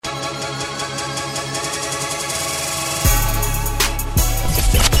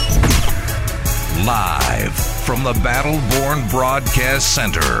Live from the Battleborn Broadcast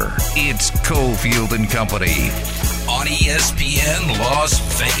Center, it's Cofield and Company on ESPN Las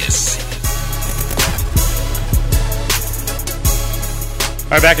Vegas. All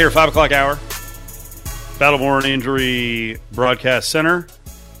right, back here, 5 o'clock hour. Battleborn Injury Broadcast Center,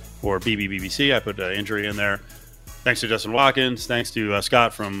 or BBBC. I put injury in there. Thanks to Justin Watkins. Thanks to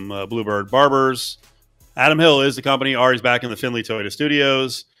Scott from Bluebird Barbers. Adam Hill is the company. Ari's back in the Findlay Toyota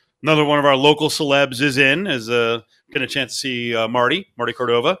Studios. Another one of our local celebs is in. Getting a chance to see Marty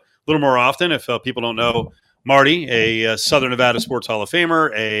Cordova a little more often. If people don't know Marty, a Southern Nevada Sports Hall of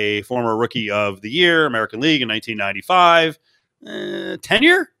Famer, a former Rookie of the Year, American League in 1995.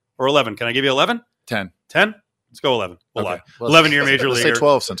 10-year or 11? Can I give you 11? 10. 10? Let's go 11. We'll lie. Well, 11-year major leaguer. leaguer. Say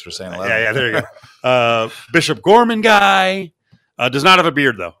 12 since we're saying 11. Yeah, there you go. Bishop Gorman guy. Does not have a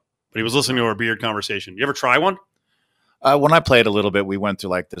beard, though. But he was listening to our beard conversation. You ever try one? When I played a little bit, we went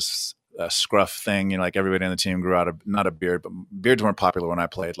through like this scruff thing. You know, like everybody on the team grew out of, not a beard, but beards weren't popular when I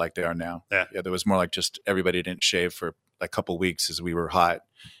played like they are now. Yeah, there was more like just everybody didn't shave for a couple weeks as we were hot.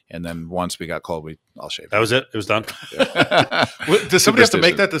 And then once we got cold, we all shaved. That was it? It was done? Yeah. Does somebody have to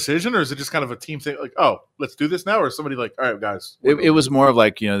make that decision, or is it just kind of a team thing? Like, oh, let's do this now? Or is somebody like, all right, guys? It was more of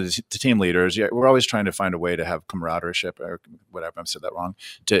like, you know, the team leaders. Yeah, we're always trying to find a way to have camaraderie, or whatever, I said that wrong,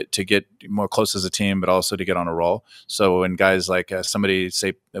 to get more close as a team, but also to get on a roll. So when guys like somebody,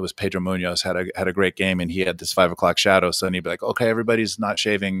 say it was Pedro Munoz, had a great game, and he had this 5 o'clock shadow, so then he'd be like, okay, everybody's not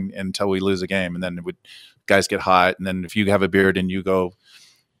shaving until we lose a game. And then guys get hot. And then if you have a beard and you go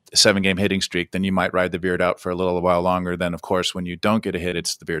a 7-game hitting streak, then you might ride the beard out for a little while longer. Then, of course, when you don't get a hit,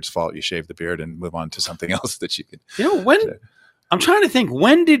 it's the beard's fault. You shave the beard and move on to something else that you can. You know, I'm trying to think,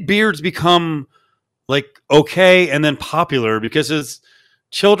 when did beards become like okay and then popular? Because as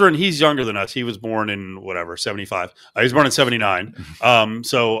children, he's younger than us. He was born in 75. He was born in 79.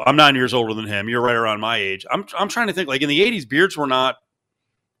 So I'm 9 years older than him. You're right around my age. I'm trying to think, like in the 80s, beards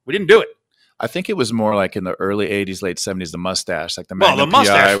we didn't do it. I think it was more like in the early 80s, late 70s, the mustache, like the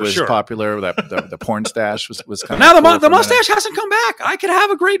mustache was sure. popular. The porn stash was kind now of the mustache hasn't come back. I could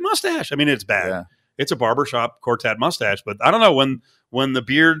have a great mustache. I mean, it's bad. Yeah. It's a barbershop quartet mustache, but I don't know when the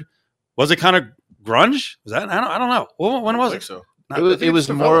beard was it kind of grunge? Was that I don't know. When was it? So. It was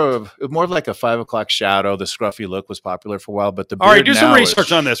more of like a 5 o'clock shadow. The scruffy look was popular for a while, but the beard all right, do some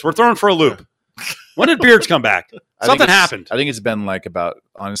research on this. We're throwing for a loop. When did beards come back? Something happened. I think it's been like about,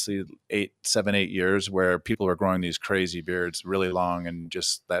 honestly, 8 years where people are growing these crazy beards really long, and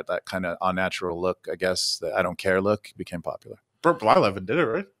just that kind of unnatural look, I guess, that I don't care look became popular. Mlb-Lv did it,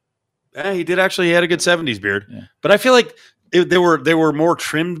 right? Yeah, he did actually. He had a good 70s beard. Yeah. But I feel like there were more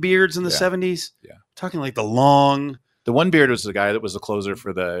trimmed beards in the 70s. Yeah. Talking like the long. The one beard was the guy that was the closer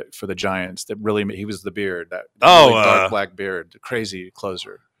for the Giants. That really, he was the beard. That really dark black beard, the crazy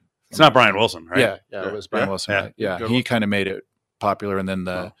closer. It's not Brian Wilson, right? Yeah, it was Brian Wilson. Yeah. Right? Yeah, he kind of made it popular, and then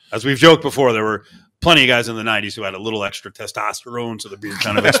as we've joked before, there were plenty of guys in the 90s who had a little extra testosterone, so the beard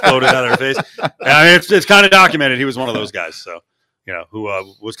kind of exploded out of their face. I mean, it's kind of documented. He was one of those guys, so who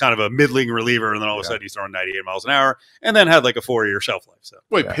was kind of a middling reliever, and then all of a sudden he's throwing 98 miles an hour, and then had like a 4-year shelf life. So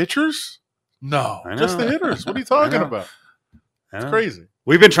wait, pitchers? No, just the hitters. What are you talking about? It's crazy.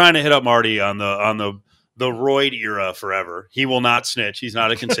 We've been trying to hit up Marty on the Royd era forever. He will not snitch. He's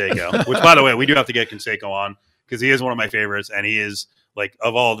not a Canseco, which, by the way, we do have to get Canseco on because he is one of my favorites, and he is, like,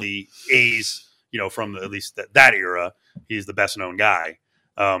 of all the A's, from at least that era, he's the best known guy.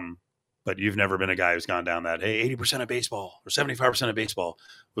 But you've never been a guy who's gone down that, hey, 80% of baseball or 75% of baseball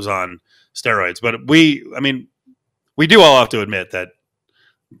was on steroids. But we do all have to admit that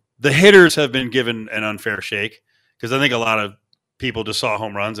the hitters have been given an unfair shake because I think a lot of people just saw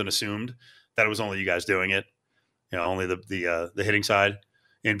home runs and assumed that it was only you guys doing it, only the hitting side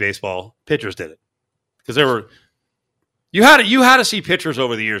in baseball. Pitchers did it because you had to see pitchers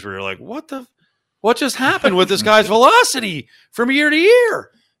over the years where you're like, what just happened with this guy's velocity from year to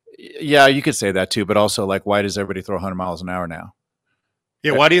year? Yeah, you could say that too, but also like, why does everybody throw 100 miles an hour now?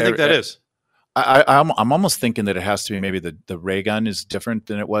 Yeah, why do you think that is? I'm almost thinking that it has to be maybe the ray gun is different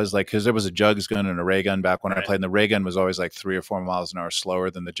than it was, like, because there was a jugs gun and a ray gun back when I played, and the ray gun was always like 3 or 4 miles an hour slower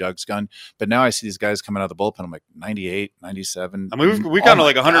than the jugs gun. But now I see these guys coming out of the bullpen. I'm like 98, 97. I mean, we've gotten to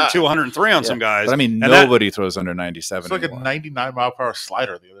like 102, 103 on some guys. But I mean, nobody throws under 97. It's like anymore. a 99 mile per hour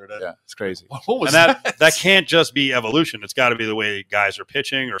slider the other day. Yeah, it's crazy. What was that? That can't just be evolution. It's got to be the way guys are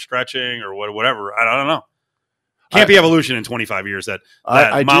pitching or stretching or whatever. I don't know. Can't be evolution in 25 years that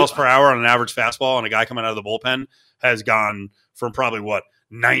miles per hour on an average fastball and a guy coming out of the bullpen has gone from probably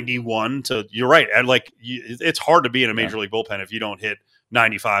 91 to, you're right. And it's hard to be in a major league bullpen if you don't hit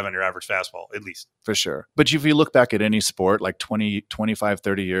 95 on your average fastball, at least. For sure. But if you look back at any sport, like 20, 25,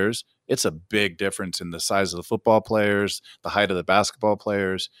 30 years, it's a big difference in the size of the football players, the height of the basketball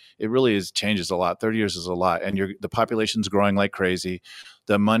players. It really changes a lot. 30 years is a lot. And the population's growing like crazy.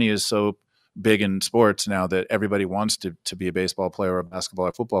 The money is so big in sports now that everybody wants to be a baseball player or a basketball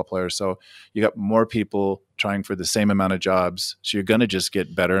or football player. So you got more people trying for the same amount of jobs. So you're going to just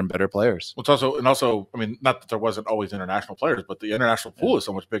get better and better players. Well, it's also, I mean, not that there wasn't always international players, but the international pool is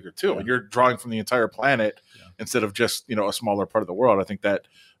so much bigger too. And you're drawing from the entire planet instead of just, a smaller part of the world. I think that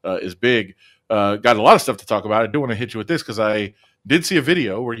is big. Got a lot of stuff to talk about. I do want to hit you with this because I did see a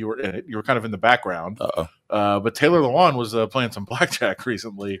video where you were in it. You were kind of in the background. But Taylor Lewan was playing some blackjack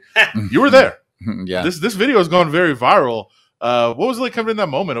recently. You were there. Yeah. This video has gone very viral. What was it like coming in that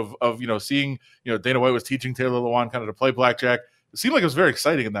moment of seeing Dana White was teaching Taylor Lewan kind of to play blackjack? It seemed like it was very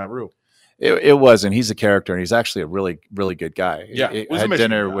exciting in that room. It was, and he's a character, and he's actually a really, really good guy. Yeah, I had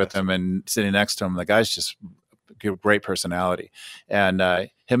dinner with him, and sitting next to him, the guy's just a great personality. And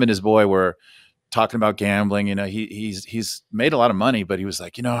him and his boy were talking about gambling. He's made a lot of money, but he was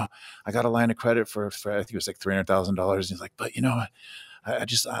like, I got a line of credit for I think it was like $300,000. He's like, but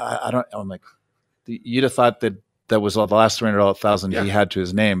I don't. I'm like, you'd have thought that was the last $300,000 he had to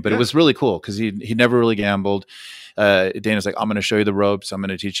his name, but it was really cool because he never really gambled. Dana's like, I'm going to show you the ropes. I'm going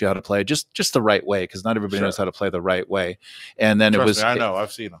to teach you how to play just the right way, because not everybody knows how to play the right way. And then I know,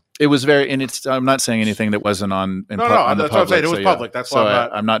 I've seen them. It was and I'm not saying anything that wasn't on the that's public. what I'm saying. It was public. That's why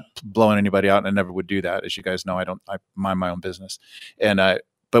I'm not blowing anybody out, and I never would do that. As you guys know, I mind my own business. And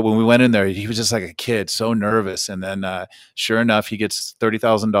but when we went in there, he was just like a kid, so nervous. And then sure enough, he gets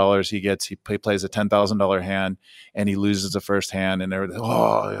 $30,000. He plays a $10,000 hand, and he loses the first hand. And everything,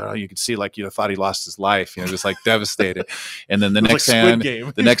 you could see like thought he lost his life. Just like devastated. And then the next hand,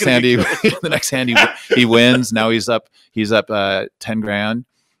 the next hand he wins. Now he's up 10 grand.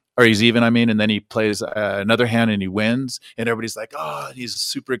 Or he's even, and then he plays another hand and he wins, and everybody's like, he's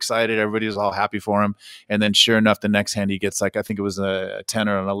super excited. Everybody's all happy for him. And then sure enough, the next hand he gets I think it was a 10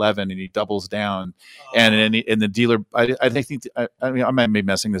 or an 11, and he doubles down. And the dealer, I think, I might be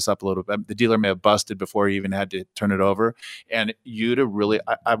messing this up a little bit. The dealer may have busted before he even had to turn it over. And you'd have really,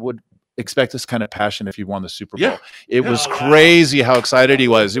 I would expect this kind of passion if you won the Super Bowl. It was crazy how excited he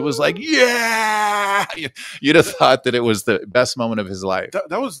was. It was like, you'd have thought that it was the best moment of his life.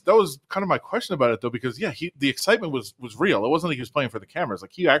 That was kind of my question about it, though, because the excitement was real. It wasn't like he was playing for the cameras.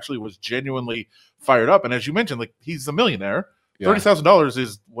 Like, he actually was genuinely fired up. And as you mentioned, like, he's a millionaire. $30,000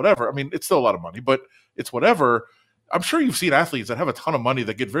 is whatever. It's still a lot of money, but it's whatever. I'm sure you've seen athletes that have a ton of money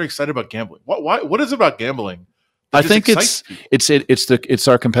that get very excited about gambling. What is it about gambling? I think it's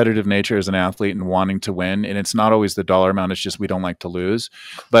our competitive nature as an athlete and wanting to win, and it's not always the dollar amount. It's just we don't like to lose.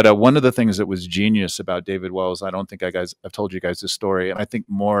 But one of the things that was genius about David Wells, I don't think I've told you guys this story, and I think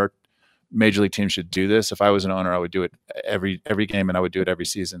more major league teams should do this. If I was an owner, I would do it every game, and I would do it every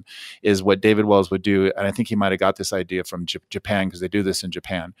season, is what David Wells would do. And I think he might have got this idea from Japan, because they do this in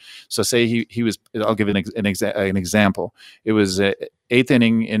Japan. So say he was, I'll give an example. It was eighth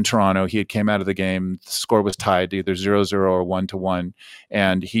inning in Toronto. He had came out of the game. The score was tied, either 0-0 or 1-1.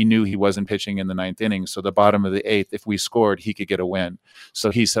 And he knew he wasn't pitching in the ninth inning. So the bottom of the eighth, if we scored, he could get a win.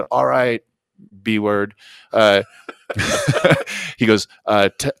 So he said, all right, B word. He goes,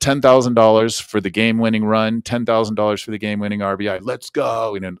 $10,000 for the game-winning run, $10,000 for the game-winning RBI. Let's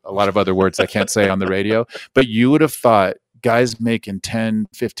go. A lot of other words I can't say on the radio. But you would have thought guys making $10,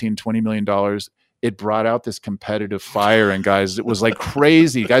 $15, $20 million, it brought out this competitive fire in guys. It was like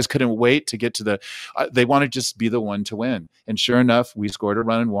crazy. Guys couldn't wait to get to they want to just be the one to win. And sure enough, we scored a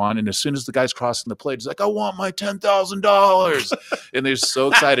run and won. And as soon as the guy's crossing the plate, he's like, I want my $10,000. And they're so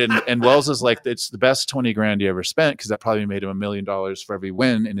excited. And Wells is like, it's the best 20 grand he ever spent, because that probably made him $1 million for every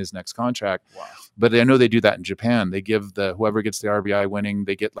win in his next contract. Wow. But I know they do that in Japan. They give whoever gets the RBI winning,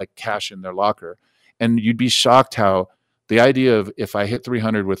 they get like cash in their locker. And you'd be shocked how the idea of, if I hit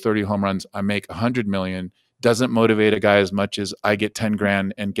 300 with 30 home runs, I make 100 million, doesn't motivate a guy as much as I get 10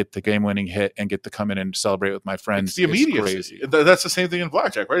 grand and get the game-winning hit and get to come in and celebrate with my friends. It's the immediacy. That's the same thing in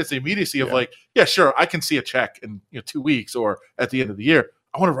blackjack, right? It's the immediacy of like, yeah, sure, I can see a check in 2 weeks or at the end of the year.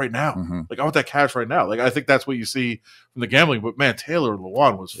 I want it right now. Mm-hmm. Like, I want that cash right now. Like, I think that's what you see from the gambling. But man, Taylor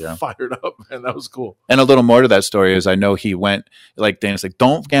Lewan was fired up, man. That was cool. And a little more to that story is, I know he went, like Dana's like,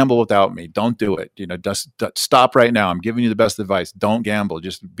 don't gamble without me. Don't do it. Just stop right now. I'm giving you the best advice. Don't gamble.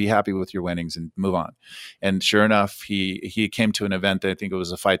 Just be happy with your winnings and move on. And sure enough, he came to an event. I think it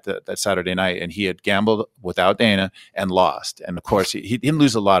was a fight that Saturday night, and he had gambled without Dana and lost. And of course, he didn't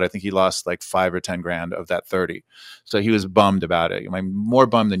lose a lot. I think he lost like 5 or 10 grand of that 30. So he was bummed about it. More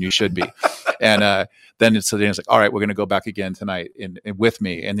bummed than you should be. And then it's so Dana's like, all right, we're going to go back again tonight with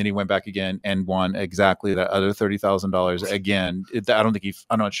me. And then he went back again and won exactly that other $30,000 again.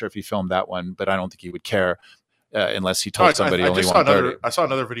 I'm not sure if he filmed that one, but I don't think he would care unless he told somebody only won 30. I saw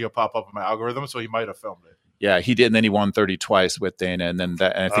another video pop up in my algorithm, so he might have filmed it. Yeah, he did, and then he won 30 twice with Dana, and then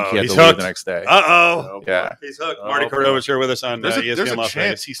I think he had to hooked. leave the next day. Yeah, he's hooked. Marty Cordova is here with us on ESPN There's a Las chance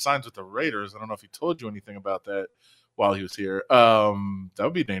Vegas. he signs with the Raiders. I don't know if he told you anything about that while he was here. That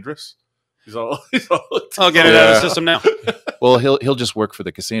would be dangerous. I'll get it out of the system now. Well, he'll just work for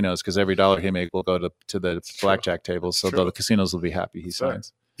the casinos because every dollar he make will go to the blackjack tables. So the casinos will be happy he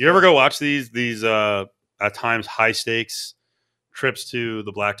signs. Do you ever go watch these at times high stakes trips to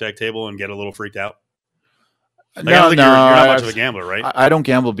the blackjack table and get a little freaked out? Like, I don't think you're not much of a gambler, right? I don't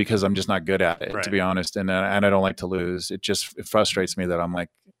gamble because I'm just not good at it, right. to be honest, and I don't like to lose. It frustrates me that I'm like,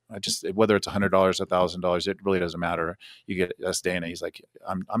 whether it's $100, $1,000, it really doesn't matter. You get us Dana. He's like,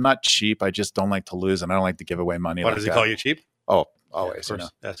 I'm not cheap. I just don't like to lose, and I don't like to give away money. What does he call you, cheap? Oh, always. Yeah, of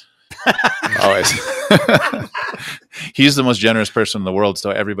course. Yes. Always. He's the most generous person in the world,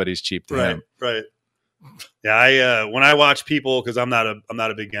 so everybody's cheap to him. Right. Yeah, I when I watch people, because I'm not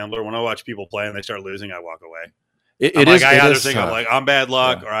a big gambler. When I watch people play and they start losing, I walk away. I'm bad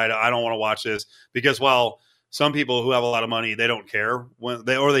luck, or I don't want to watch this, because while some people who have a lot of money, they don't care when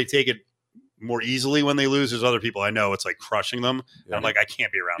they take it more easily when they lose. There's other people I know it's like crushing them. Yeah. And I'm like, I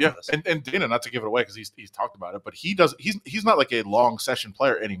can't be around for this. And Dana, not to give it away because he's talked about it, but he's not like a long session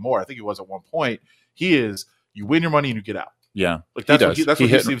player anymore. I think he was at one point. He is. You win your money and you get out. Yeah, like that's what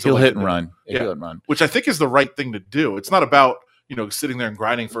he seems he'll to hit and run. Yeah. He'll hit and run, which I think is the right thing to do. It's not about sitting there and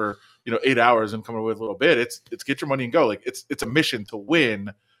grinding for 8 hours and coming away with a little bit. It's get your money and go. Like it's a mission to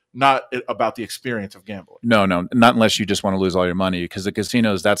win, not about the experience of gambling. No, not unless you just want to lose all your money, because the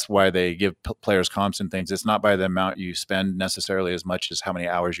casinos, that's why they give players comps and things. It's not by the amount you spend necessarily as much as how many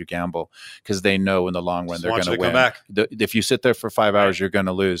hours you gamble, because they know in the long run they're going to win. Come back. If you sit there for 5 hours, you're going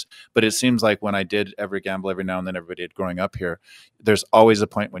to lose. But it seems like when I did gamble every now and then, everybody did growing up here, there's always a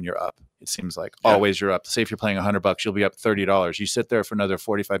point when you're up. It seems like always you're up. Say if you're playing $100, you'll be up $30. You sit there for another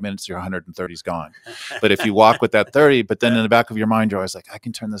 45 minutes, your 130 is gone. But if you walk with that 30, but then in the back of your mind, you're always like, I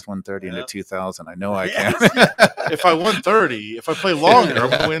can turn this 130 into 2,000. I know I can. If I won 30, if I play longer, I'm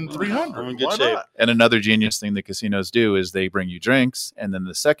going to win 300. I'm in good shape. And another genius thing the casinos do is they bring you drinks. And then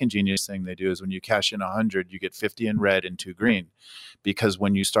the second genius thing they do is when you cash in 100, you get 50 in red and 2 green. Because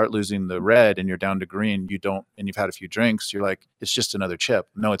when you start losing the red and you're down to green, and you've had a few drinks, you're like, it's just another chip.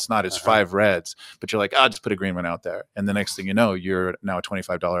 No, it's not. It's 5 reds. But you're like, I'll just put a green one out there. And the next thing you know, you're now a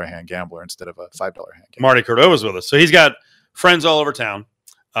 $25 a hand gambler instead of a $5 hand gambler. Marty Cordova's with us. So he's got friends all over town.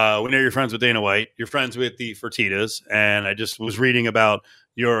 We know you're friends with Dana White. You're friends with the Fertittas. And I just was reading about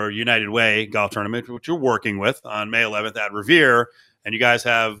your United Way golf tournament, which you're working with on May 11th at Revere. And you guys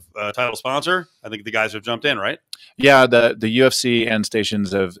have a title sponsor. I think the guys have jumped in, right? Yeah, the UFC and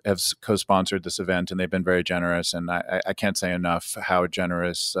stations have co-sponsored this event, and they've been very generous. And I can't say enough how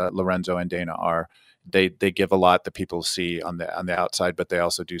generous Lorenzo and Dana are. They give a lot that people see on the outside, but they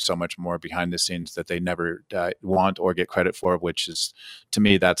also do so much more behind the scenes that they never want or get credit for. Which is, to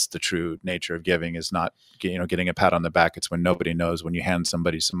me, that's the true nature of giving. Is not getting a pat on the back. It's when nobody knows, when you hand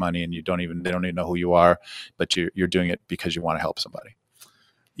somebody some money and they don't even know who you are, but you're doing it because you want to help somebody.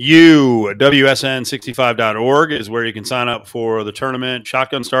 WSN65.org is where you can sign up for the tournament.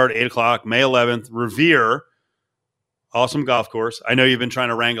 Shotgun start, 8 o'clock, May 11th, Revere. Awesome golf course. I know you've been trying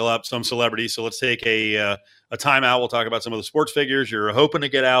to wrangle up some celebrities, so let's take a timeout. We'll talk about some of the sports figures you're hoping to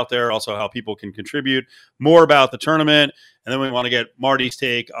get out there, also how people can contribute, more about the tournament, and then we want to get Marty's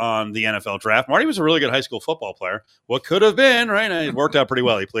take on the NFL draft. Marty was a really good high school football player. What could have been, right? It worked out pretty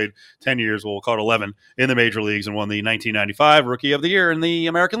well. He played 10 years, we'll call it 11, in the major leagues and won the 1995 Rookie of the Year in the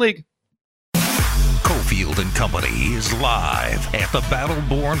American League. Cofield and Company is live at the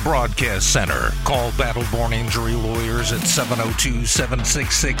Battleborn Broadcast Center. Call Battleborn Injury Lawyers at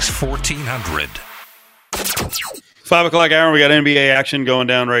 702-766-1400. 5 o'clock hour, we got NBA action going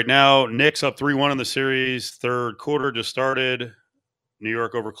down right now. Knicks up 3-1 in the series. Third quarter just started. New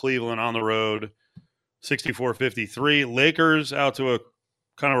York over Cleveland on the road, 64-53. Lakers out to a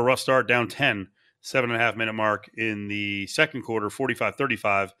kind of a rough start, down 10, 7.5-minute mark in the second quarter,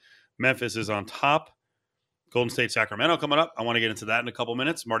 45-35. Memphis is on top. Golden State, Sacramento coming up. I want to get into that in a couple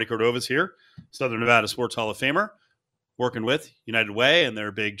minutes. Marty Cordova's here, Southern Nevada Sports Hall of Famer, working with United Way and their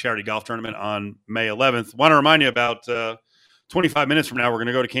big charity golf tournament on May 11th. Want to remind you about 25 minutes from now, we're going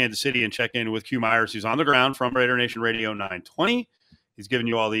to go to Kansas City and check in with Q Myers, who's on the ground from Raider Nation Radio 920. He's giving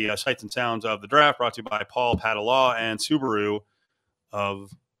you all the sights and sounds of the draft, brought to you by Paul Padalaw and Subaru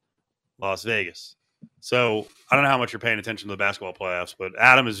of Las Vegas. So I don't know how much you're paying attention to the basketball playoffs, but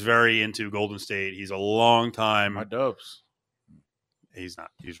Adam is very into Golden State. He's a long time. My Dubs. He's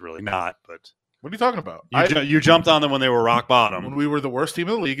not. He's really not. But What are you talking about? you jumped on them when they were rock bottom. When we were the worst team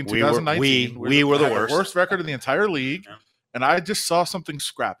in the league in 2019. We were the had worst. Worst record in the entire league. Yeah. And I just saw something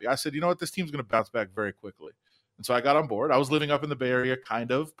scrappy. I said, you know what? This team's going to bounce back very quickly. And so I got on board. I was living up in the Bay Area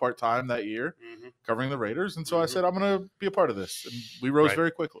kind of part-time that year, covering the Raiders. And so I said, I'm going to be a part of this. And we rose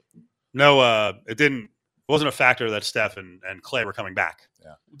very quickly. No, it wasn't a factor that Steph and Clay were coming back.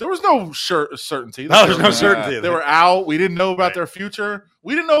 Yeah. There was no certainty. No, there's no certainty. They were out. We didn't know about their future.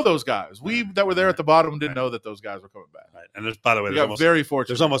 We didn't know those guys. We that were there at the bottom didn't know that those guys were coming back. Right. And by the way, very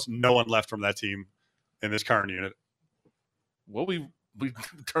fortunate. There's almost no one left from that team in this current unit. Well, we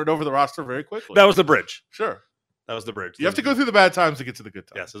turned over the roster very quickly. That was the bridge. Sure. That was the bridge. You have to go through the bad times to get to the good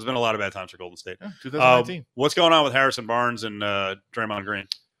times. Yes, there's been a lot of bad times for Golden State. Yeah, 2019. What's going on with Harrison Barnes and Draymond Green?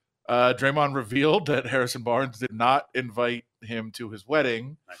 Draymond revealed that Harrison Barnes did not invite him to his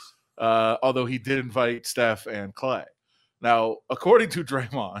wedding, although he did invite Steph and Clay. Now, according to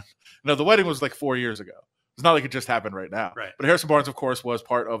Draymond, the wedding was like 4 years ago. It's not like it just happened right now. Right. But Harrison Barnes, of course, was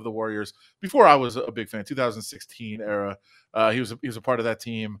part of the Warriors before I was a big fan. 2016 era, he was a part of that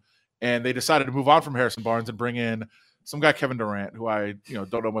team, and they decided to move on from Harrison Barnes and bring in some guy, Kevin Durant, who I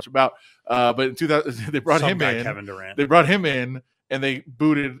don't know much about. But in 2000, they brought him in. Kevin Durant. They brought him in, and they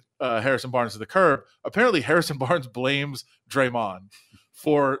booted Harrison Barnes to the curb. Apparently, Harrison Barnes blames Draymond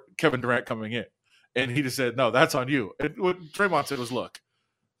for Kevin Durant coming in, and he just said, "No, that's on you." And what Draymond said was, "Look,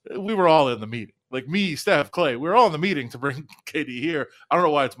 we were all in the meeting. Like me, Steph, Clay, we were all in the meeting to bring KD here. I don't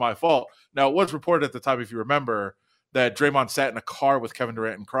know why it's my fault." Now, it was reported at the time, if you remember, that Draymond sat in a car with Kevin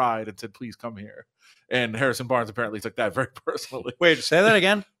Durant and cried and said, "Please come here." And Harrison Barnes apparently took that very personally. Wait, say that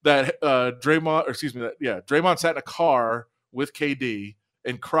again? That Draymond sat in a car with KD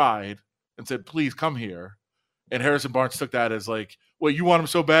and cried and said, "Please come here." And Harrison Barnes took that as like, "Well, you want him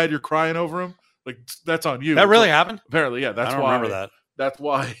so bad you're crying over him? Like, that's on you." That really happened? Apparently, yeah. That's I don't why. remember that.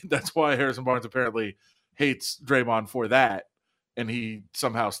 That's why Harrison Barnes apparently hates Draymond for that, and he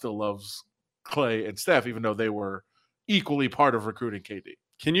somehow still loves Clay and Steph, even though they were equally part of recruiting KD.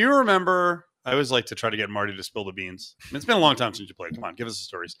 Can you remember? I always like to try to get Marty to spill the beans. I mean, it's been a long time since you played. Come on, give us the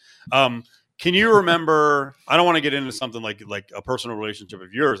stories. Can you remember? I don't want to get into something like a personal relationship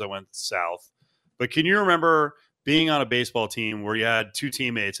of yours that went south, but can you remember being on a baseball team where you had two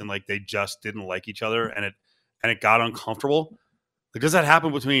teammates and like they just didn't like each other and it got uncomfortable? Like, does that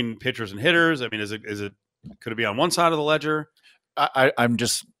happen between pitchers and hitters? I mean, could it be on one side of the ledger?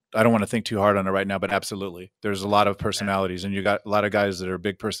 I don't want to think too hard on it right now, but absolutely. There's a lot of personalities, and you got a lot of guys that are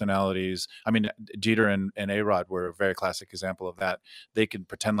big personalities. I mean, Jeter and A-Rod were a very classic example of that. They could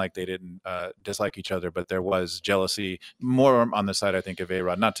pretend like they didn't dislike each other, but there was jealousy more on the side, I think, of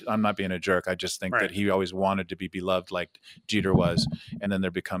A-Rod. I'm not being a jerk. I just think that he always wanted to be beloved like Jeter was, and then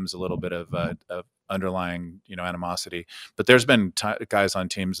there becomes a little bit of underlying, animosity. But there's been guys on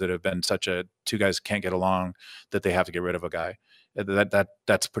teams that have been two guys can't get along that they have to get rid of a guy.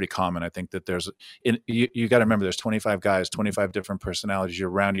 That's pretty common. I think that you got to remember there's 25 guys, 25 different personalities. You're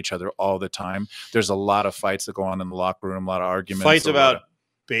around each other all the time. There's a lot of fights that go on in the locker room, a lot of arguments. Fights about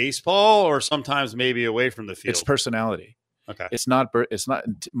baseball, or sometimes maybe away from the field. It's personality. Okay. It's not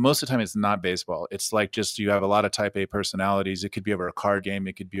most of the time it's not baseball. It's like just you have a lot of type A personalities. It could be over a card game.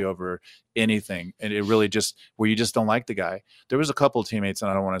 It could be over anything. And it really just where you just don't like the guy. There was a couple of teammates,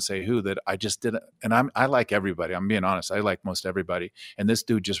 and I don't want to say who, that I just didn't. And I like everybody. I'm being honest. I like most everybody. And this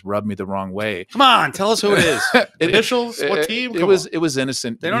dude just rubbed me the wrong way. Come on, tell us who it is. Initials? What team? It was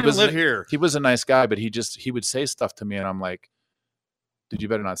innocent. They don't even live here. He was a nice guy, but he would say stuff to me, and I'm like, dude, you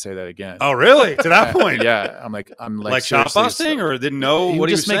better not say that again. Oh, really? To that point? Yeah. I'm like shot busting, or didn't know what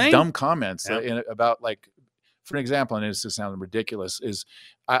he was saying? He just make dumb comments about, like, for an example, and it's just sounding ridiculous, is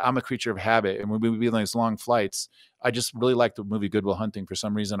I'm a creature of habit. And when we would be on these long flights, I just really liked the movie Good Will Hunting for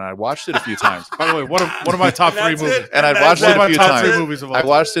some reason. I watched it a few times. By the way, one of my top three movies. And I watched it a few times. I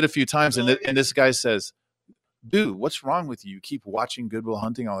watched it a few times, and this guy says, "Dude, what's wrong with you? You keep watching Good Will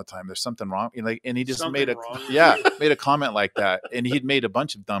Hunting all the time. There's something wrong." And he just made a comment like that. And he'd made a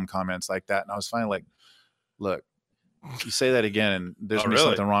bunch of dumb comments like that. And I was finally like, "Look, you say that again, and there's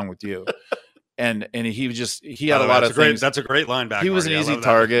something wrong with you." And he had a lot of things. That's a great line back. He was an easy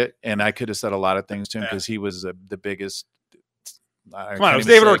target, and I could have said a lot of things to him because he was the biggest. Come on, it was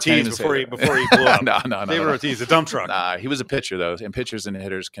David Ortiz before he blew up. No. David Ortiz, a dump truck. Nah, he was a pitcher though, and pitchers and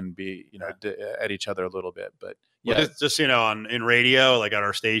hitters can be, at each other a little bit. But yeah, just in radio, like at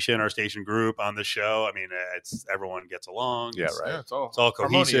our station group on the show. I mean, it's everyone gets along. Yeah, right. It's all cohesive.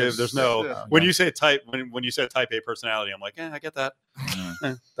 Harmonious. There's no when you say when you said type A personality, I'm like, I get that.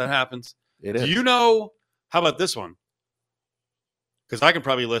 That happens. It Do is. you know? How about this one? Because I can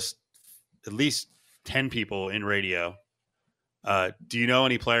probably list at least 10 people in radio. Do you know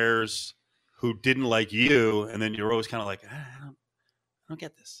any players who didn't like you, and then you're always kind of like, I don't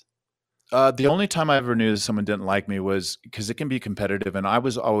get this? The only time I ever knew someone didn't like me was because it can be competitive. And I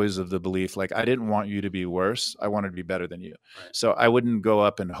was always of the belief, like, I didn't want you to be worse. I wanted to be better than you. Right. So I wouldn't go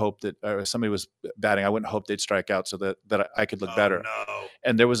up and hope that if somebody was batting, I wouldn't hope they'd strike out so that I could look better. No.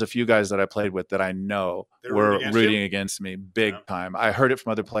 And there was a few guys that I played with that I know were rooting against me big time. I heard it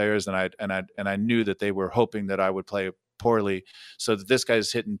from other players, and I knew that they were hoping that I would play poorly, so that this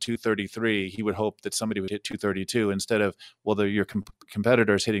guy's hitting 233, he would hope that somebody would hit 232 instead of, well, your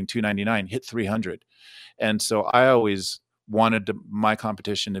competitor is hitting 299, hit 300. And so I always wanted my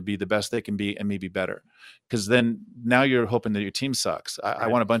competition to be the best they can be and maybe better, because then now you're hoping that your team sucks. I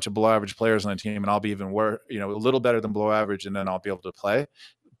want a bunch of below average players on the team, and I'll be even worse, a little better than below average, and then I'll be able to play.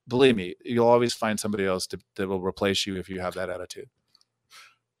 Believe me, you'll always find somebody else that will replace you if you have that attitude.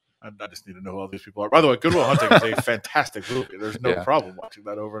 I just need to know who all these people are. By the way, Good Will Hunting is a fantastic movie. There's no problem watching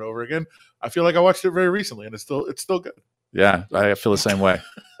that over and over again. I feel like I watched it very recently, and it's still good. Yeah, I feel the same way.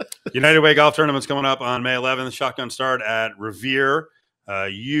 United Way Golf Tournament's coming up on May 11th. Shotgun start at Revere.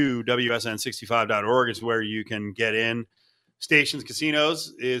 UWSN65.org is where you can get in. Stations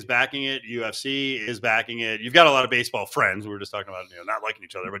Casinos is backing it. UFC is backing it. You've got a lot of baseball friends. We were just talking about not liking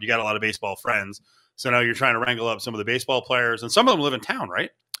each other, but you got a lot of baseball friends. So now you're trying to wrangle up some of the baseball players, and some of them live in town,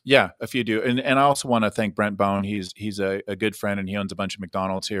 right? Yeah, a few do, and I also want to thank Brent Bone. He's a good friend, and he owns a bunch of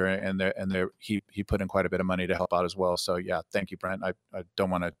McDonald's here, and he put in quite a bit of money to help out as well. So yeah, thank you, Brent. I don't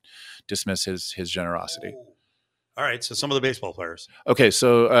want to dismiss his generosity. All right, so some of the baseball players. Okay,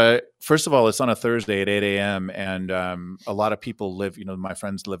 so first of all, it's on a Thursday at 8 a.m. and a lot of people live. My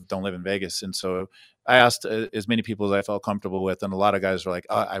friends don't live in Vegas, and so I asked as many people as I felt comfortable with, and a lot of guys were like,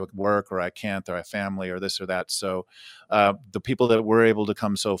 I would work, or I can't, or I have family, or this or that. So the people that were able to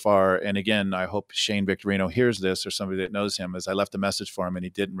come so far, and again, I hope Shane Victorino hears this, or somebody that knows him, as I left a message for him and he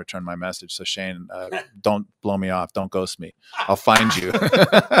didn't return my message. So Shane, don't blow me off. Don't ghost me. I'll find you.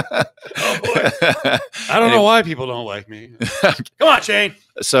 Oh boy. I don't know why people don't like me. Come on, Shane.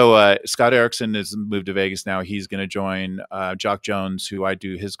 So Scott Erickson has moved to Vegas now. He's going to join Jock Jones, who I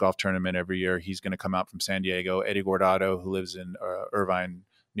do his golf tournament every year. He's going to come out from San Diego. Eddie Guardado, who lives in Irvine,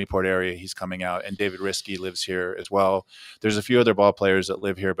 Newport area, he's coming out. And David Risky lives here as well. There's a few other ball players that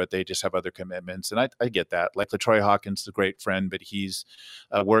live here, but they just have other commitments. And I get that. Like LaTroy Hawkins is a great friend, but he's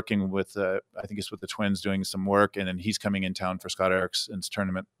working with, I think it's with the Twins, doing some work. And then he's coming in town for Scott Erickson's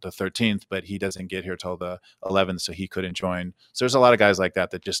tournament the 13th, but he doesn't get here till the 11th, so he couldn't join. So there's a lot of guys like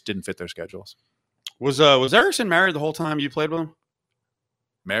that just didn't fit their schedules. Was Erickson married the whole time you played with him?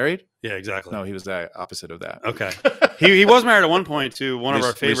 Married? Yeah, exactly. No, he was the opposite of that. Okay. He was married at one point to one of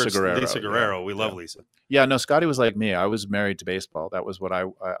our favorites, Lisa Guerrero. Yeah. We love Lisa. Yeah, no, Scotty was like me. I was married to baseball. That was what I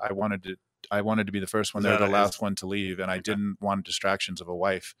wanted to. I wanted to be the first one there, the last one to leave, and I didn't want distractions of a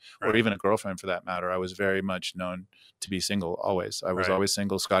wife or even a girlfriend for that matter. I was very much known to be single always. I was always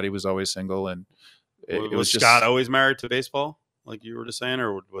single. Scotty was always single, and it was just, Scott always married to baseball, like you were just saying,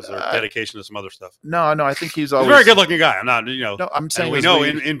 or was there dedication to some other stuff? No, I think he's always a very good-looking guy. I'm not, No, I'm saying we know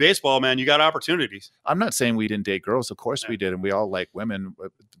in baseball, man, you got opportunities. I'm not saying we didn't date girls. Of course we did, and we all like women.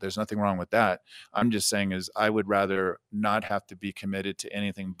 There's nothing wrong with that. I'm just saying is I would rather not have to be committed to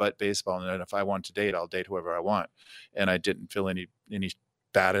anything but baseball, and if I want to date, I'll date whoever I want. And I didn't feel any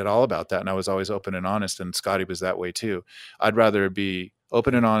bad at all about that, and I was always open and honest, and Scotty was that way too. I'd rather be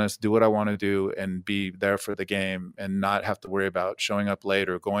open and honest, do what I want to do, and be there for the game, and not have to worry about showing up late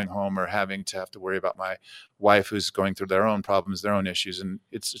or going home, or having to have to worry about my wife who's going through their own problems, their own issues. And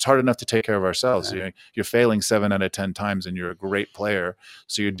it's hard enough to take care of ourselves. Right. You're failing 7 out of 10 times, and you're a great player,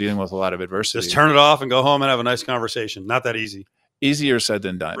 so you're dealing with a lot of adversity. Just turn it off and go home and have a nice conversation. Not that easy. Easier said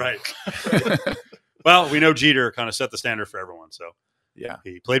than done. Right. Well, we know Jeter kind of set the standard for everyone, so. Yeah.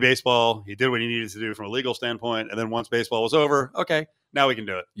 He played baseball. He did what he needed to do from a legal standpoint. And then once baseball was over, okay, now we can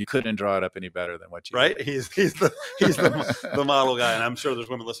do it. You couldn't draw it up any better than what you right? did. He's the model guy. And I'm sure there's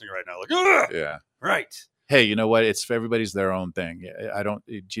women listening right now like, ugh! Yeah. Right. Hey, you know what? It's for everybody's their own thing.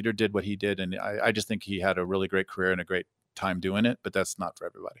 Jeter did what he did. And I just think he had a really great career and a great time doing it, but that's not for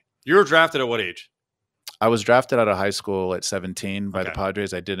everybody. You were drafted at what age? I was drafted out of high school at 17 by the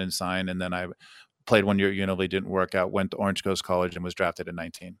Padres. I didn't sign. And then I played 1 year at UNLV, didn't work out, went to Orange Coast College, and was drafted at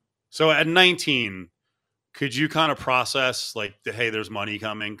 19. So at 19, could you kind of process like, hey, there's money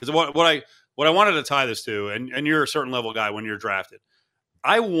coming? Because what I wanted to tie this to, and you're a certain level guy when you're drafted.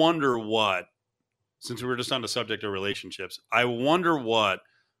 I wonder what, since we were just on the subject of relationships, I wonder what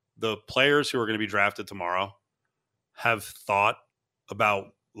the players who are going to be drafted tomorrow have thought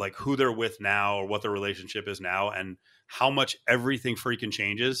about like who they're with now or what their relationship is now, and how much everything freaking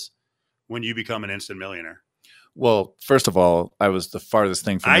changes when you become an instant millionaire. Well, first of all, I was the farthest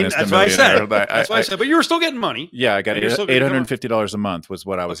thing from an instant that's millionaire. That's why I said. But you were still getting money. Yeah, I got $850 a month was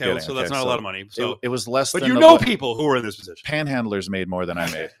what I was getting. So that's not a lot of money. So it was less. But than people who were in this position. Panhandlers made more than I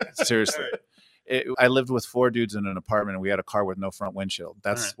made. Seriously. I lived with 4 dudes in an apartment, and we had a car with no front windshield.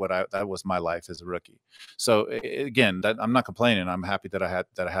 That's that was my life as a rookie. So again, I'm not complaining. I'm happy that I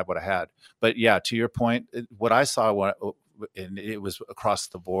had what I had. But yeah, to your point, what I saw, and it was across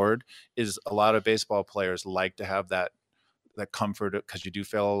the board, is a lot of baseball players like to have that comfort, because you do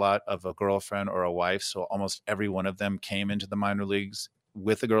fail a lot, of a girlfriend or a wife. So almost every one of them came into the minor leagues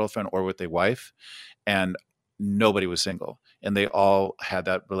with a girlfriend or with a wife, and nobody was single, and they all had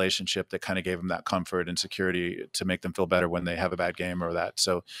that relationship that kind of gave them that comfort and security to make them feel better when they have a bad game or that.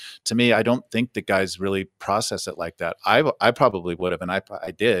 So to me, I don't think that guys really process it like that. I probably would have, and I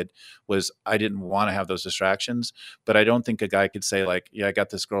did, was I didn't want to have those distractions, but I don't think a guy could say like, yeah, I got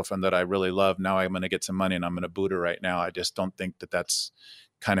this girlfriend that I really love. Now I'm going to get some money and I'm going to boot her right now. I just don't think that that's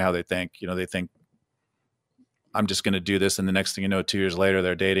kind of how they think. They think, I'm just going to do this. And the next thing you know, 2 years later,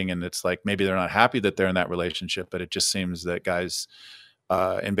 they're dating, and it's like, maybe they're not happy that they're in that relationship, but it just seems that guys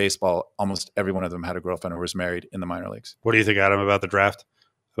in baseball, almost every one of them had a girlfriend or was married in the minor leagues. What do you think, Adam, about the draft?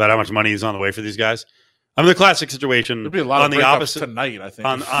 About how much money is on the way for these guys? I mean, the classic situation There'd be a lot on of the opposite tonight, I think.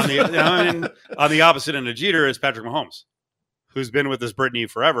 On the opposite end of Jeter is Patrick Mahomes, who's been with this Britney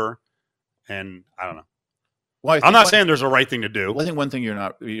forever. And I don't know. Well, I'm not saying there's a right thing to do. Well, I think one thing you're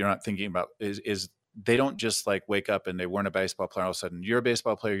not thinking about is they don't just like wake up and they weren't a baseball player. All of a sudden, you're a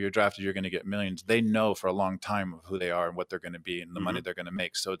baseball player, you're drafted, you're going to get millions. They know for a long time who they are and what they're going to be and the money they're going to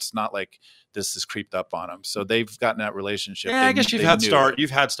make. So it's not like this is creeped up on them. So they've gotten that relationship. Yeah, I guess you've had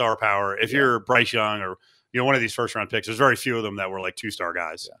star power. If you're Bryce Young or one of these first round picks, there's very few of them that were like 2-star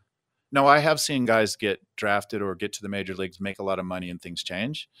guys. Yeah. No, I have seen guys get drafted or get to the major leagues, make a lot of money, and things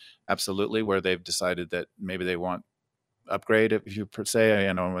change. Absolutely, where they've decided that maybe they want upgrade, if you per se.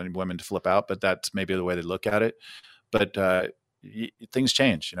 I know women to flip out, but that's maybe the way they look at it. But things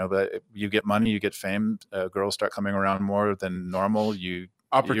change, but you get money, you get fame, girls start coming around more than normal. We're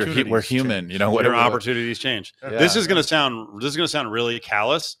human, change. Whatever opportunities change. Yeah. This is going to sound really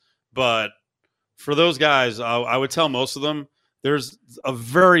callous, but for those guys, I would tell most of them, there's a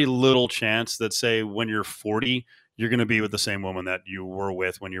very little chance that, say, when you're 40, you're going to be with the same woman that you were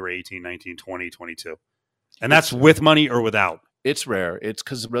with when you were 18, 19, 20, 22. And that's with money or without. It's rare. It's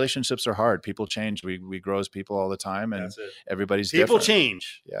because relationships are hard. People change. We grow as people all the time, and everybody's people different.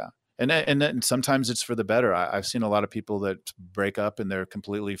 Change. Yeah, and then sometimes it's for the better. I've seen a lot of people that break up and they're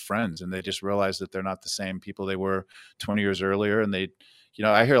completely friends, and they just realize that they're not the same people they were 20 years earlier. And they,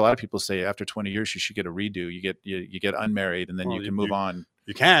 I hear a lot of people say after 20 years you should get a redo. You get unmarried, and then you can move on.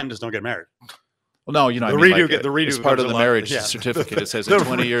 You can just don't get married. Well, no, the redo is part of the marriage certificate. It says in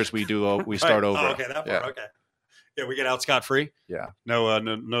 20 years we start over. Oh, okay, that part. Okay. Yeah, we get out scot-free. Yeah. No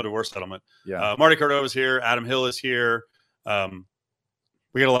divorce settlement. Yeah. Marty Cordova is here. Adam Hill is here. We got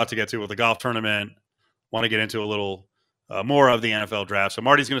a lot to get to with the golf tournament. Want to get into a little more of the NFL draft. So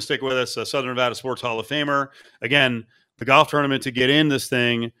Marty's going to stick with us. Southern Nevada Sports Hall of Famer. Again, the golf tournament to get in this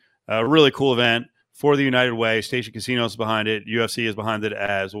thing. Really cool event for the United Way. Station Casinos is behind it. UFC is behind it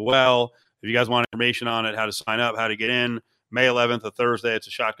as well. If you guys want information on it, how to sign up, how to get in, May 11th, a Thursday. It's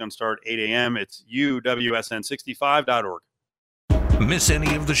a shotgun start, 8 a.m. It's uwsn65.org. Miss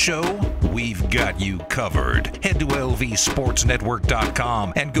any of the show? We've got you covered. Head to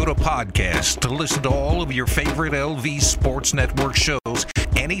lvsportsnetwork.com and go to podcast to listen to all of your favorite LV Sports Network shows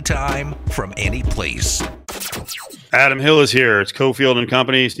anytime from any place. Adam Hill is here. It's Cofield and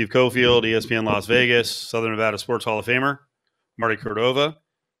Company. Steve Cofield, ESPN Las Vegas, Southern Nevada Sports Hall of Famer. Marty Cordova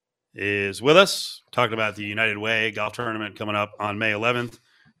is with us, talking about the United Way golf tournament coming up on May 11th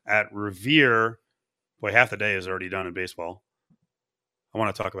at Revere. Boy, half the day is already done in baseball. I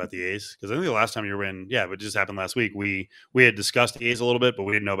want to talk about the A's because I think the last time you were in, it just happened last week. We had discussed the A's a little bit, but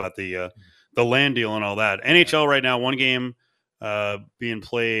we didn't know about the land deal and all that. NHL right now, one game being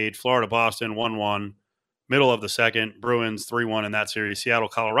played. Florida, Boston, 1-1. Middle of the second, Bruins 3-1 in that series. Seattle,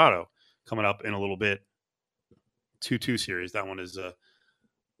 Colorado coming up in a little bit. 2-2 series. That one is a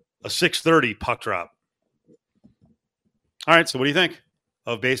 6:30 puck drop. All right, so what do you think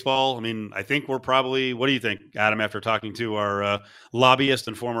of baseball? I mean, I think we're probably – what do you think, Adam, after talking to our lobbyist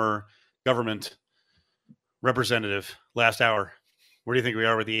and former government representative last hour? Where do you think we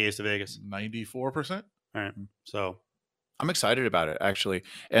are with the A's to Vegas? 94%. All right, so – I'm excited about it, actually.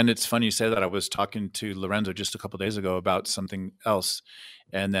 And it's funny you say that. I was talking to Lorenzo just a couple of days ago about something else.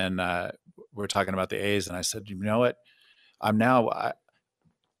 And then we're talking about the A's, and I said, you know what?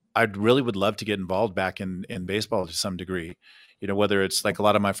 I really would love to get involved back in baseball to some degree. Whether it's like a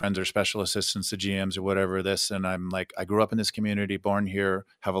lot of my friends are special assistants to GMs or whatever this, and I'm like, I grew up in this community, born here,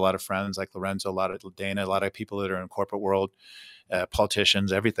 have a lot of friends like Lorenzo, a lot of Dana, a lot of people that are in corporate world,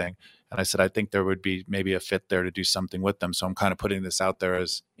 politicians, everything. And I said, I think there would be maybe a fit there to do something with them. So I'm kind of putting this out there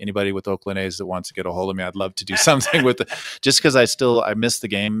as anybody with Oakland A's that wants to get a hold of me. I'd love to do something with it, just because I miss the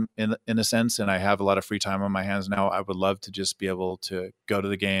game in a sense, and I have a lot of free time on my hands now. I would love to just be able to go to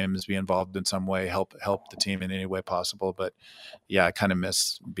the games, be involved in some way, help the team in any way possible. But yeah, I kind of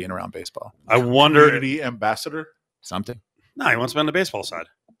miss being around baseball. I wonder, community ambassador, something. No, he wants to be on the baseball side.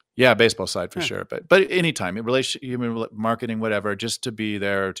 Yeah, baseball side for sure. But anytime, marketing, whatever, just to be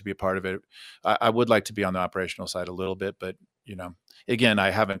there, to be a part of it. I would like to be on the operational side a little bit, but again,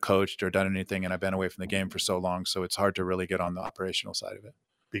 I haven't coached or done anything, and I've been away from the game for so long, so it's hard to really get on the operational side of it.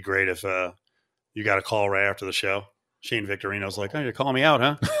 Be great if you got a call right after the show. Shane Victorino's like, "Oh, you're calling me out,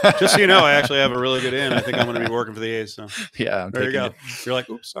 huh?" Just so you know, I actually have a really good in. I think I'm going to be working for the A's. So yeah, there you go. You're like,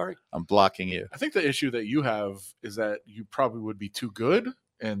 "Oops, sorry, I'm blocking you." I think the issue that you have is that you probably would be too good,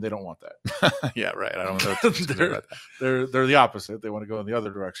 and they don't want that. Yeah, right. I don't know what to do about that. They're the opposite. They want to go in the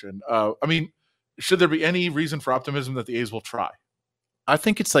other direction. I mean, should there be any reason for optimism that the A's will try? I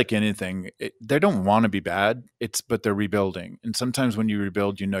think it's like anything. They don't want to be bad. But they're rebuilding. And sometimes when you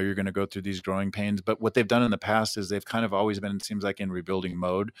rebuild, you're going to go through these growing pains. But what they've done in the past is they've kind of always been, it seems like, in rebuilding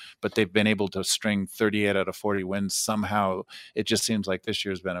mode. But they've been able to string 38 out of 40 wins. Somehow it just seems like this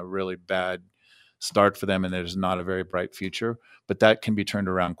year's been a really bad start for them, and there's not a very bright future. But that can be turned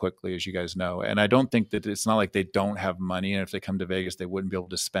around quickly, as you guys know. And I don't think that it's not like they don't have money, and if they come to Vegas, they wouldn't be able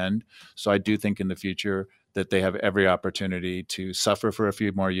to spend. So I do think in the future that they have every opportunity to suffer for a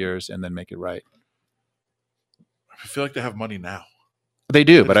few more years and then make it right. I feel like they have money now. They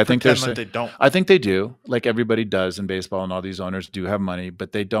do, but I think they don't. I think they do, like everybody does in baseball, and all these owners do have money,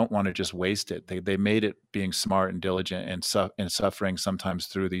 but they don't want to just waste it. They made it being smart and diligent and suffering sometimes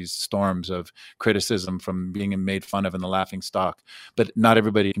through these storms of criticism from being made fun of in the laughing stock. But not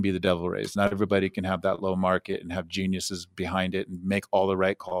everybody can be the Devil Rays. Not everybody can have that low market and have geniuses behind it and make all the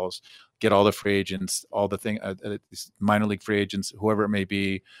right calls. Get all the free agents, all the minor league free agents, whoever it may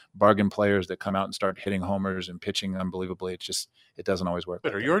be, bargain players that come out and start hitting homers and pitching unbelievably. It doesn't always work.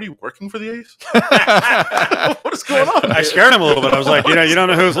 Wait, are you already working for the A's? What is going on? I scared him a little bit. I was like, you don't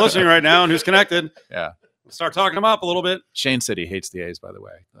know who's listening right now and who's connected. Yeah. We'll start talking them up a little bit. Shane said he hates the A's, by the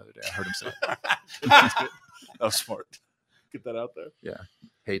way, the other day. I heard him say it. That was smart. Get that out there. Yeah.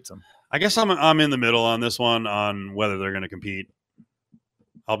 Hates them. I guess I'm in the middle on this one on whether they're going to compete.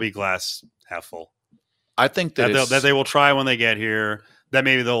 I'll be glass half full. I think that they will try when they get here. That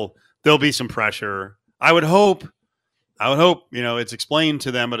maybe there'll be some pressure. I would hope. It's explained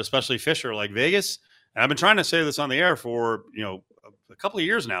to them, but especially Fisher, like Vegas. And I've been trying to say this on the air for a couple of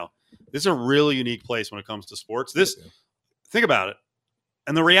years now. This is a really unique place when it comes to sports. Think about it.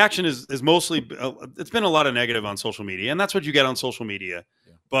 And the reaction is mostly it's been a lot of negative on social media, and that's what you get on social media.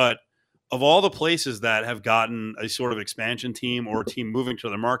 Yeah. But of all the places that have gotten a sort of expansion team or a team moving to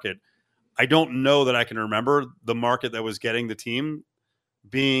the market, I don't know that I can remember the market that was getting the team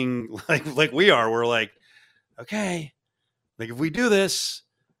being like we are. We're like, okay, like if we do this,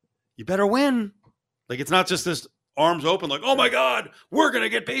 you better win. Like it's not just this arms open, like, oh my God, we're going to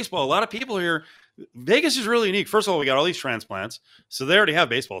get baseball. A lot of people here. Vegas is really unique. First of all, we got all these transplants. So they already have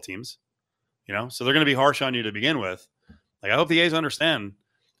baseball teams, so they're going to be harsh on you to begin with. Like I hope the A's understand.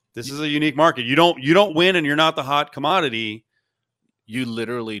 This is a unique market. You don't win and you're not the hot commodity. You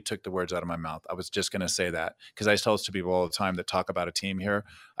literally took the words out of my mouth. I was just going to say that because I tell this to people all the time that talk about a team here.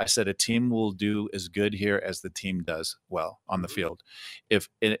 I said a team will do as good here as the team does well on the field. If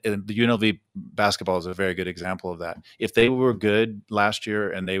the Mlb basketball is a very good example of that. If they were good last year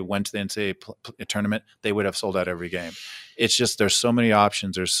and they went to the NCAA tournament, they would have sold out every game. It's just there's so many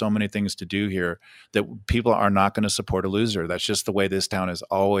options. There's so many things to do here that people are not going to support a loser. That's just the way this town has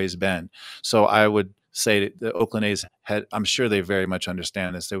always been. So I would say that the Oakland A's I'm sure they very much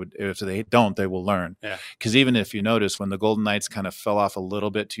understand this. If they don't, they will learn. Yeah. Because even if you notice when the Golden Knights kind of fell off a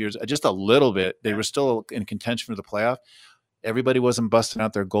little bit 2 years, just a little bit, they were still in contention for the playoff. Everybody wasn't busting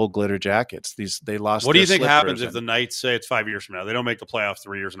out their gold glitter jackets. They lost. What do you think happens if the Knights say it's 5 years from now? They don't make the playoffs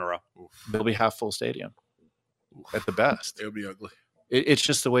 3 years in a row. They'll be half full stadium at the best. It'll be ugly. It's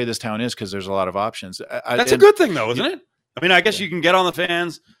just the way this town is because there's a lot of options. That's a good thing, though, isn't it? I mean, I guess you can get on the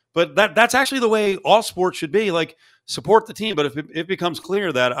fans. But that's actually the way all sports should be. Like, support the team. But if it becomes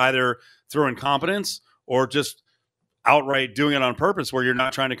clear that either through incompetence or just outright doing it on purpose where you're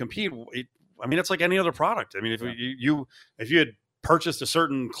not trying to compete, it's like any other product. I mean, if you had purchased a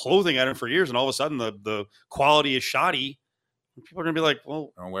certain clothing item for years and all of a sudden the quality is shoddy, People are going to be like,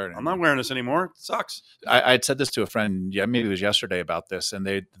 well, Don't wear it I'm not wearing this anymore. It sucks. I had said this to a friend, maybe it was yesterday about this, and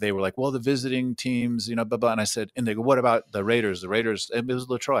they were like, well, the visiting teams, blah, blah. And I said, and they go, what about the Raiders? The Raiders, it was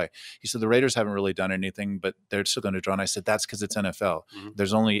LaTroy. He said, the Raiders haven't really done anything, but they're still going to draw. And I said, that's because it's NFL. Mm-hmm.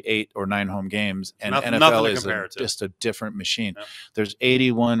 There's only 8 or 9 home games, and NFL is just a different machine. Yeah. There's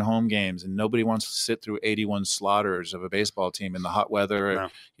 81 home games, and nobody wants to sit through 81 slaughters of a baseball team in the hot weather.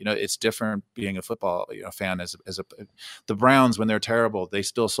 No. It's different being a football fan the Browns, when they're terrible, they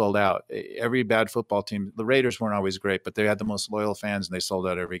still sold out. Every bad football team, the Raiders weren't always great, but they had the most loyal fans, and they sold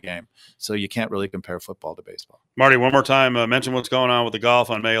out every game. So you can't really compare football to baseball. Marty, one more time, mention what's going on with the golf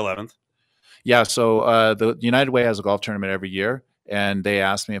on May 11th. Yeah, so the United Way has a golf tournament every year, and they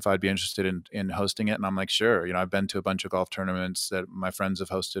asked me if I'd be interested in hosting it, and I'm like, sure. I've been to a bunch of golf tournaments that my friends have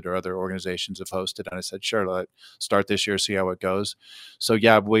hosted or other organizations have hosted, and I said, sure, let's start this year, see how it goes. So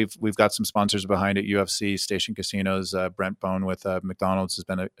yeah, we've got some sponsors behind it. UFC, Station Casinos, Brent Bone with McDonald's has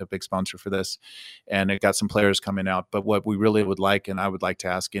been a big sponsor for this, and it got some players coming out. But what we really would like, and I would like to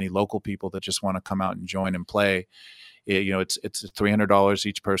ask any local people that just want to come out and join and play. It's $300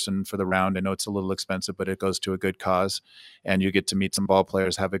 each person for the round. I know it's a little expensive, but it goes to a good cause, and you get to meet some ball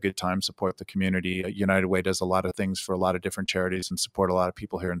players, have a good time, support the community. United Way does a lot of things for a lot of different charities and support a lot of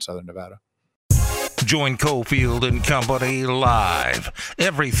people here in Southern Nevada. Join Cofield and Company live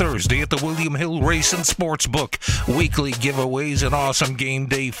every Thursday at the William Hill Race and Sportsbook. Weekly giveaways and awesome game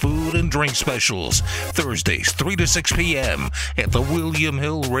day food and drink specials. Thursdays, 3 to 6 p.m. at the William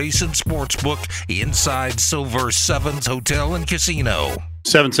Hill Race and Sportsbook inside Silver Sevens Hotel and Casino.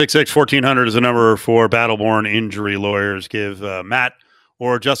 766-1400 is the number for Battleborn Injury Lawyers. Give Matt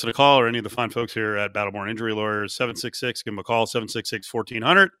or Justin a call, or any of the fine folks here at Battleborn Injury Lawyers. 766, give them a call,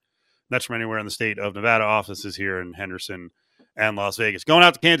 766-1400. That's from anywhere in the state of Nevada. Offices here in Henderson and Las Vegas. Going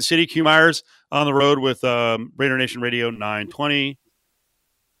out to Kansas City, Q Myers on the road with Raider Nation Radio 920.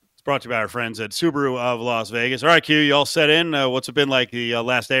 It's brought to you by our friends at Subaru of Las Vegas. All right, Q, you all set in? What's it been like the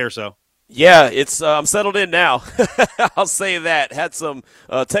last day or so? Yeah, it's I'm settled in now. I'll say that. Had some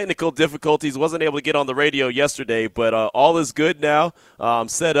technical difficulties. Wasn't able to get on the radio yesterday, but all is good now. I'm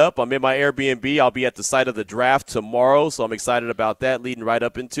set up. I'm in my Airbnb. I'll be at the site of the draft tomorrow, so I'm excited about that, leading right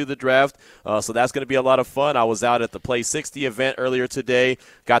up into the draft. So that's going to be a lot of fun. I was out at the Play 60 event earlier today.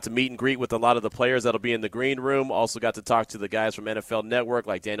 Got to meet and greet with a lot of the players that'll be in the green room. Also got to talk to the guys from NFL Network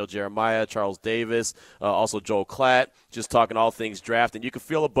like Daniel Jeremiah, Charles Davis, also Joel Klatt, just talking all things draft. And you can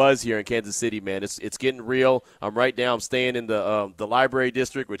feel a buzz here in Kansas City, man. It's getting real. I'm right now. I'm staying in the Library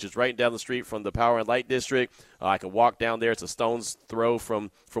District, which is right down the street from the Power and Light District. I can walk down there. It's a stone's throw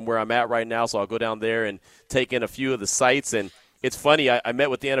from where I'm at right now, so I'll go down there and take in a few of the sites. And it's funny, I met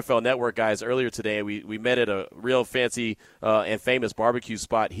with the NFL Network guys earlier today, and we met at a real fancy and famous barbecue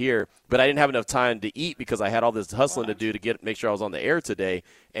spot here, but I didn't have enough time to eat because I had all this hustling to do to make sure I was on the air today.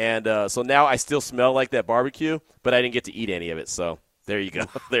 And so now I still smell like that barbecue, but I didn't get to eat any of it, so there you go.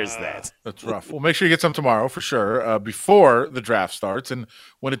 There's that. That's rough. Well, make sure you get some tomorrow for sure, before the draft starts. And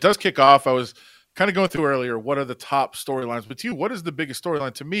when it does kick off, I was kind of going through earlier, what are the top storylines? But to you, what is the biggest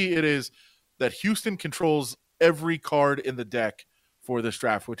storyline? To me, it is that Houston controls every card in the deck for this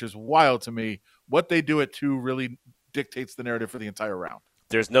draft, which is wild to me. What they do at 2 really dictates the narrative for the entire round.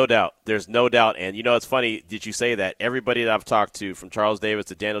 There's no doubt. There's no doubt. And, it's funny, did you say that? Everybody that I've talked to, from Charles Davis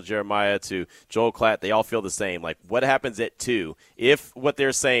to Daniel Jeremiah to Joel Klatt, they all feel the same. Like, what happens at 2? If what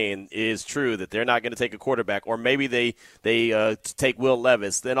they're saying is true, that they're not going to take a quarterback, or maybe they take Will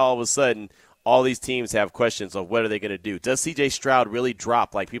Levis, then all of a sudden all these teams have questions of what are they going to do. Does C.J. Stroud really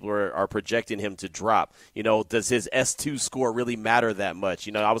drop like people are projecting him to drop? Does his S2 score really matter that much?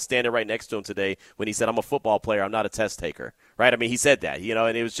 I was standing right next to him today when he said, I'm a football player, I'm not a test taker, right? I mean, he said that,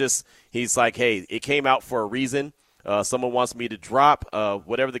 and it was just, he's like, hey, it came out for a reason. Someone wants me to drop,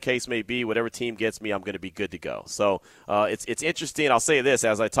 whatever the case may be, whatever team gets me, I'm going to be good to go. So it's interesting. I'll say this,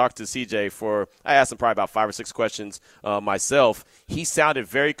 as I talked to CJ I asked him probably about 5 or 6 questions myself. He sounded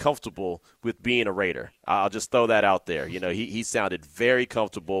very comfortable with being a Raider. I'll just throw that out there. He sounded very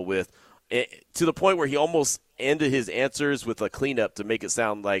comfortable with it, to the point where he almost ended his answers with a cleanup to make it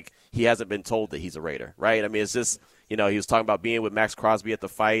sound like he hasn't been told that he's a Raider, right? I mean, it's just, he was talking about being with Max Crosby at the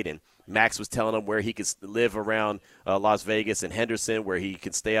fight, and Max was telling him where he could live around Las Vegas and Henderson, where he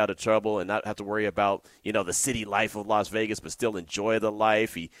can stay out of trouble and not have to worry about, the city life of Las Vegas, but still enjoy the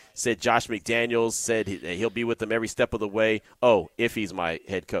life. He said Josh McDaniels said he'll be with them every step of the way. Oh, if he's my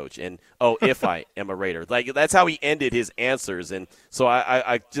head coach. And, oh, if I am a Raider. Like, that's how he ended his answers. And so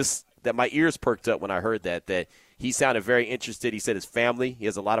I just – that my ears perked up when I heard that he sounded very interested. He said his family, he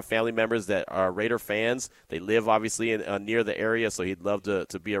has a lot of family members that are Raider fans. They live obviously near the area, so he'd love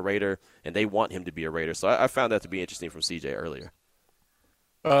to be a Raider, and they want him to be a Raider. So I found that to be interesting from CJ earlier.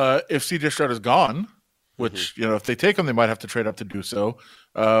 If CJ Stroud is gone, which, if they take him, they might have to trade up to do so.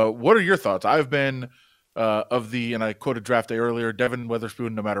 What are your thoughts? I've been and I quoted Draft Day earlier, Devin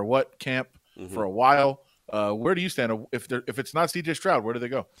Witherspoon, no matter what camp for a while. Where do you stand? If it's not CJ Stroud, where do they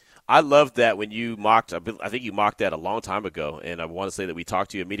go? I loved that when you mocked. I think you mocked that a long time ago, and I want to say that we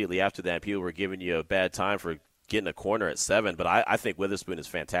talked to you immediately after that. And people were giving you a bad time for getting a corner at 7, but I think Witherspoon is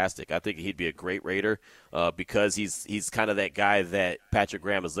fantastic. I think he'd be a great Raider because he's kind of that guy that Patrick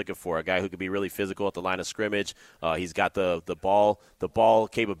Graham is looking for, a guy who can be really physical at the line of scrimmage. He's got the ball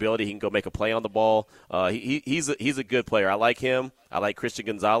capability. He can go make a play on the ball. He's a good player. I like him. I like Christian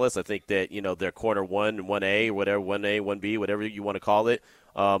Gonzalez. I think that they're corner 1 and 1A or whatever, 1A, 1B, whatever you want to call it.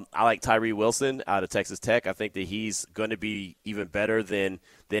 I like Tyree Wilson out of Texas Tech. I think that he's going to be even better than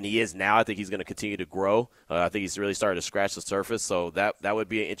he is now. I think he's going to continue to grow. I think he's really started to scratch the surface. So that would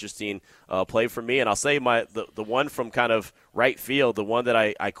be an interesting play for me. And I'll say the one from kind of right field, the one that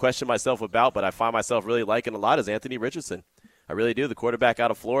I question myself about, but I find myself really liking a lot is Anthony Richardson. I really do. The quarterback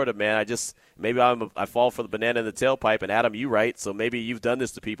out of Florida, man. I fall for the banana in the tailpipe. And Adam, you right. So maybe you've done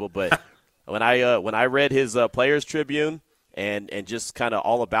this to people, but when I read his Players Tribune. And just kind of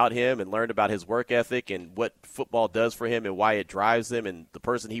all about him and learned about his work ethic and what football does for him and why it drives him and the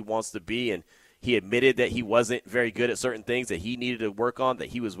person he wants to be. And he admitted that he wasn't very good at certain things that he needed to work on, that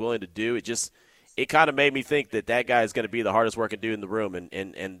he was willing to do. It kind of made me think that guy is going to be the hardest working dude in the room.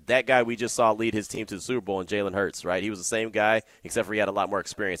 And that guy we just saw lead his team to the Super Bowl in Jalen Hurts, right? He was the same guy, except for he had a lot more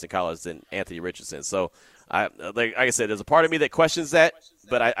experience in college than Anthony Richardson. So, like I said, there's a part of me that questions that,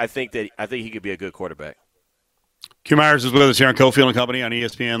 but I think he could be a good quarterback. Q Myers is with us here on Cofield and Company on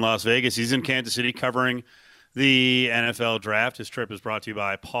ESPN Las Vegas. He's in Kansas City covering the NFL draft. His trip is brought to you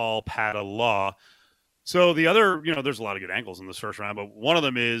by Paul Pata Law. So the other, there's a lot of good angles in this first round, but one of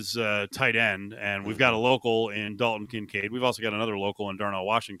them is tight end, and we've got a local in Dalton Kincaid. We've also got another local in Darnell,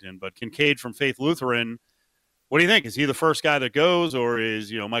 Washington. But Kincaid from Faith Lutheran, what do you think? Is he the first guy that goes, or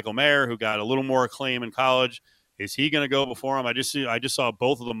is Michael Mayer, who got a little more acclaim in college, is he going to go before him? I just saw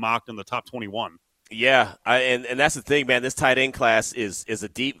both of them mocked in the top 21. Yeah, and that's the thing, man. This tight end class is a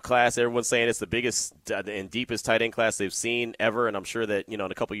deep class. Everyone's saying it's the biggest and deepest tight end class they've seen ever, and I'm sure that, in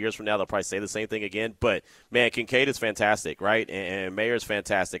a couple of years from now they'll probably say the same thing again. But, man, Kincaid is fantastic, right? And Mayer is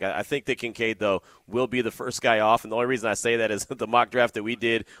fantastic. I think that Kincaid, though, will be the first guy off, and the only reason I say that is the mock draft that we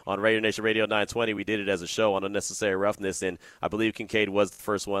did on Raider Nation Radio 920, we did it as a show on Unnecessary Roughness, and I believe Kincaid was the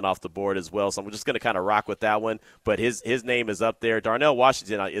first one off the board as well. So I'm just going to kind of rock with that one. But his name is up there. Darnell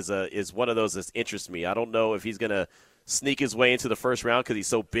Washington is one of those that interests me. I don't know if he's going to sneak his way into the first round because he's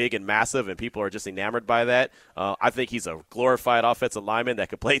so big and massive and people are just enamored by that. I think he's a glorified offensive lineman that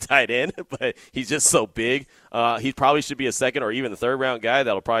could play tight end, but he's just so big. He probably should be a second or even the third round guy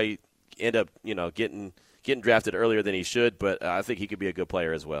that'll probably end up, getting drafted earlier than he should, but I think he could be a good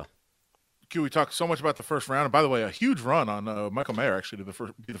player as well. We talked so much about the first round, and by the way, a huge run on Michael Mayer actually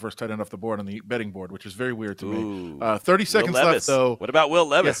to be the first tight end off the board on the betting board, which is very weird to me. 30 seconds left, though. What about Will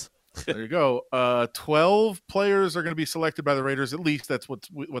Levis? Yeah. There you go. 12 players are going to be selected by the Raiders. At least that's what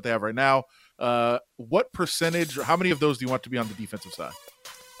they have right now. What percentage, or how many of those do you want to be on the defensive side?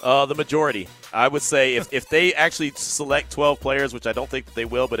 The majority. I would say if they actually select 12 players, which I don't think that they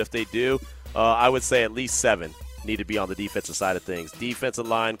will, but if they do, I would say at least 7 need to be on the defensive side of things. Defensive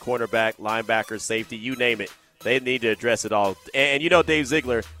line, cornerback, linebacker, safety, you name it. They need to address it all. And Dave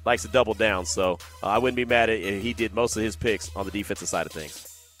Ziegler likes to double down, so I wouldn't be mad if he did most of his picks on the defensive side of things.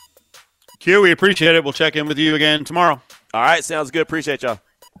 Q, we appreciate it. We'll check in with you again tomorrow. All right, sounds good. Appreciate y'all.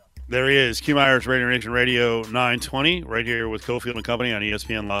 There he is, Q Myers, Raider Nation Radio 920, right here with Cofield and Company on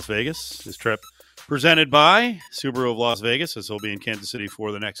ESPN Las Vegas. This trip presented by Subaru of Las Vegas, as he'll be in Kansas City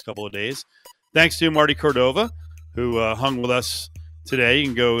for the next couple of days. Thanks to Marty Cordova, who hung with us today. You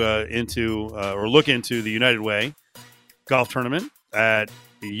can go or look into the United Way golf tournament at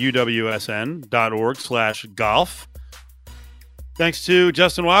uwsn.org/golf. Thanks to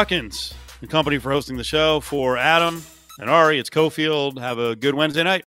Justin Watkins and company for hosting the show. For Adam and Ari, it's Cofield. Have a good Wednesday night.